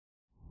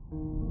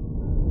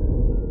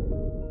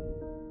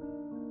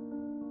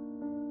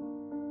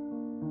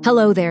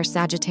Hello there,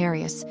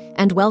 Sagittarius,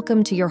 and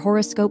welcome to your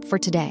horoscope for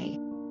today,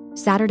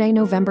 Saturday,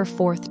 November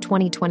 4th,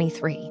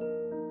 2023.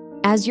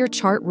 As your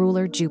chart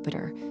ruler,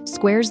 Jupiter,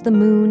 squares the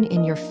moon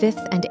in your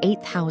 5th and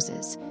 8th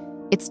houses,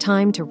 it's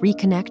time to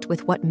reconnect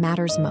with what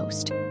matters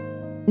most.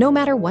 No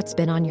matter what's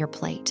been on your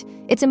plate,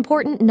 it's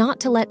important not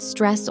to let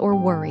stress or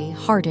worry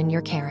harden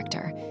your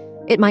character.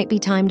 It might be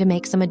time to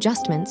make some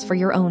adjustments for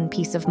your own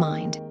peace of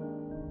mind.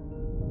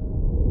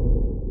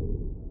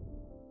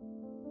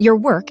 Your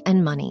work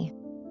and money.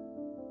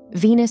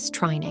 Venus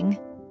trining.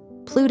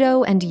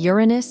 Pluto and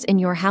Uranus in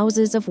your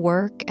houses of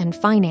work and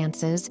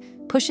finances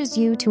pushes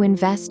you to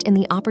invest in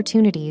the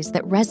opportunities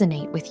that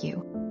resonate with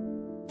you.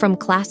 From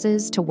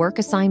classes to work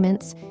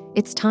assignments,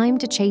 it's time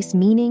to chase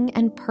meaning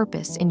and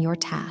purpose in your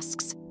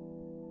tasks.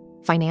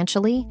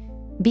 Financially,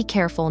 be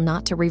careful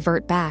not to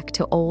revert back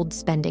to old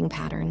spending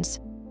patterns.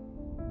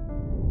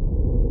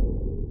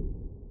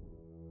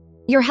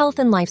 Your health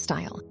and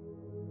lifestyle.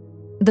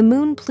 The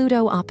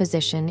Moon-Pluto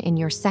opposition in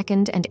your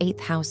 2nd and 8th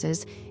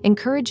houses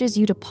encourages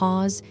you to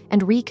pause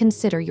and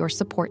reconsider your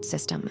support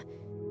system.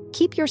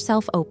 Keep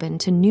yourself open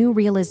to new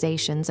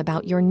realizations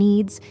about your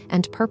needs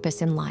and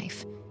purpose in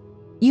life.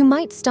 You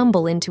might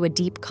stumble into a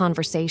deep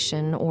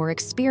conversation or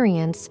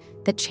experience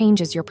that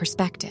changes your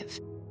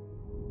perspective.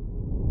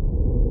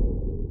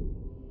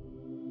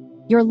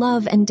 Your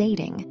love and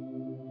dating.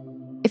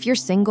 If you're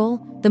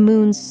single, the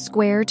moon's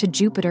square to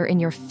Jupiter in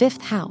your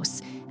 5th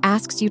house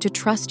asks you to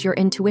trust your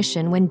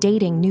intuition when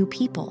dating new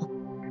people.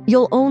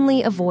 You'll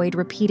only avoid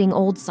repeating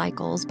old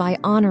cycles by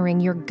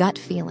honoring your gut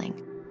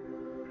feeling.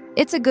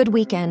 It's a good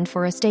weekend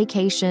for a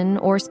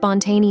staycation or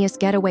spontaneous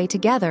getaway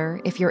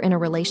together if you're in a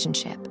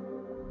relationship.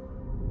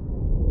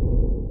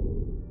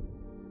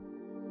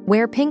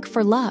 Wear pink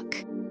for luck.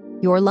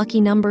 Your lucky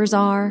numbers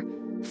are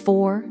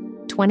 4,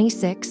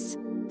 26,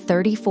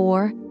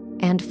 34,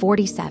 and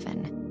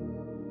 47.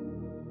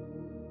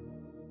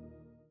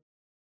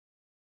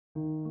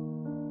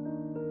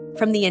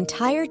 From the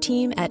entire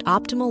team at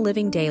Optimal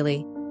Living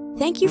Daily,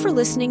 thank you for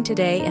listening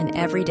today and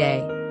every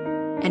day.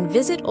 And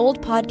visit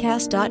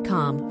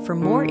oldpodcast.com for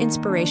more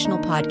inspirational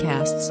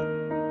podcasts.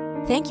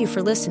 Thank you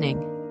for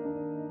listening.